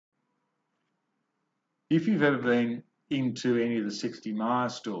If you've ever been into any of the 60 Myer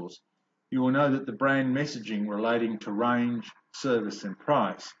stores, you will know that the brand messaging relating to range, service and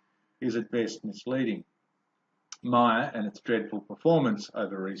price is at best misleading. Myer and its dreadful performance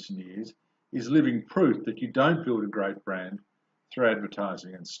over recent years is living proof that you don't build a great brand through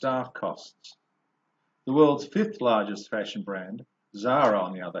advertising and staff costs. The world's fifth largest fashion brand, Zara,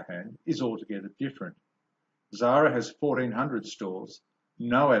 on the other hand, is altogether different. Zara has 1,400 stores,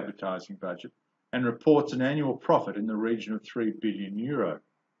 no advertising budget, and reports an annual profit in the region of €3 billion.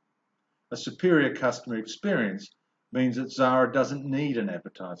 A superior customer experience means that Zara doesn't need an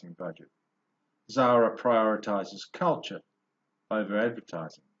advertising budget. Zara prioritises culture over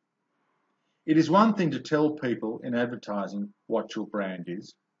advertising. It is one thing to tell people in advertising what your brand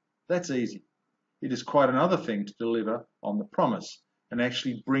is. That's easy. It is quite another thing to deliver on the promise and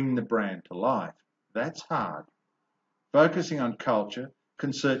actually bring the brand to life. That's hard. Focusing on culture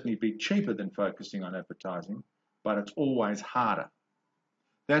can certainly be cheaper than focusing on advertising, but it's always harder.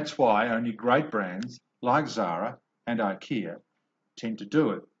 That's why only great brands like Zara and IKEA tend to do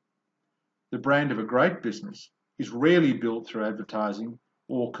it. The brand of a great business is rarely built through advertising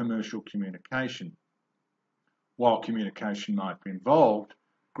or commercial communication. While communication might be involved,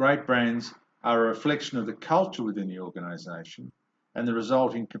 great brands are a reflection of the culture within the organisation and the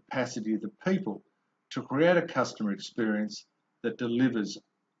resulting capacity of the people to create a customer experience that delivers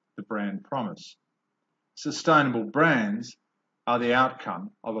the brand promise. Sustainable brands are the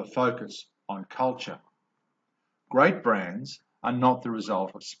outcome of a focus on culture. Great brands are not the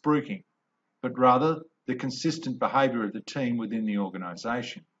result of spruiking, but rather the consistent behaviour of the team within the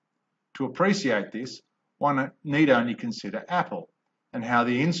organisation. To appreciate this, one need only consider Apple and how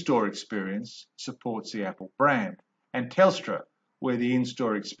the in-store experience supports the Apple brand, and Telstra, where the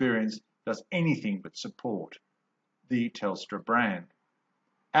in-store experience does anything but support the Telstra brand.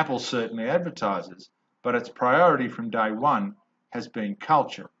 Apple certainly advertises, but its priority from day one has been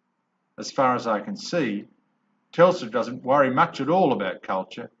culture. As far as I can see, Telstra doesn't worry much at all about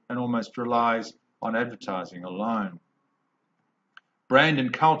culture and almost relies on advertising alone. Brand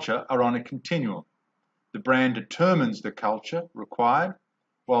and culture are on a continuum. The brand determines the culture required,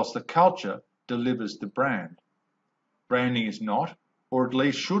 whilst the culture delivers the brand. Branding is not, or at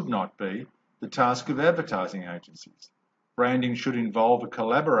least should not be, the task of advertising agencies. Branding should involve a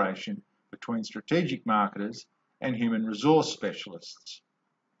collaboration between strategic marketers and human resource specialists.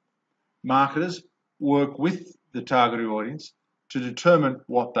 Marketers work with the target audience to determine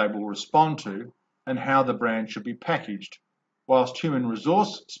what they will respond to and how the brand should be packaged, whilst human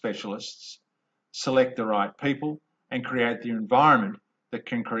resource specialists select the right people and create the environment that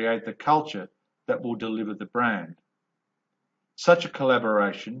can create the culture that will deliver the brand. Such a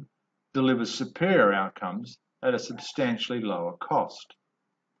collaboration delivers superior outcomes at a substantially lower cost.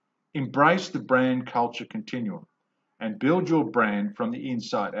 Embrace the brand culture continuum and build your brand from the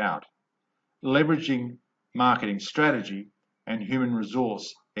inside out, leveraging marketing strategy and human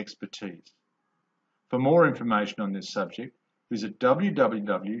resource expertise. For more information on this subject, visit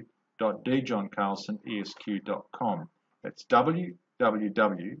www.djohncarlsonesq.com. That's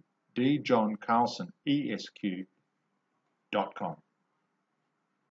www.djohncarlsonesq.com.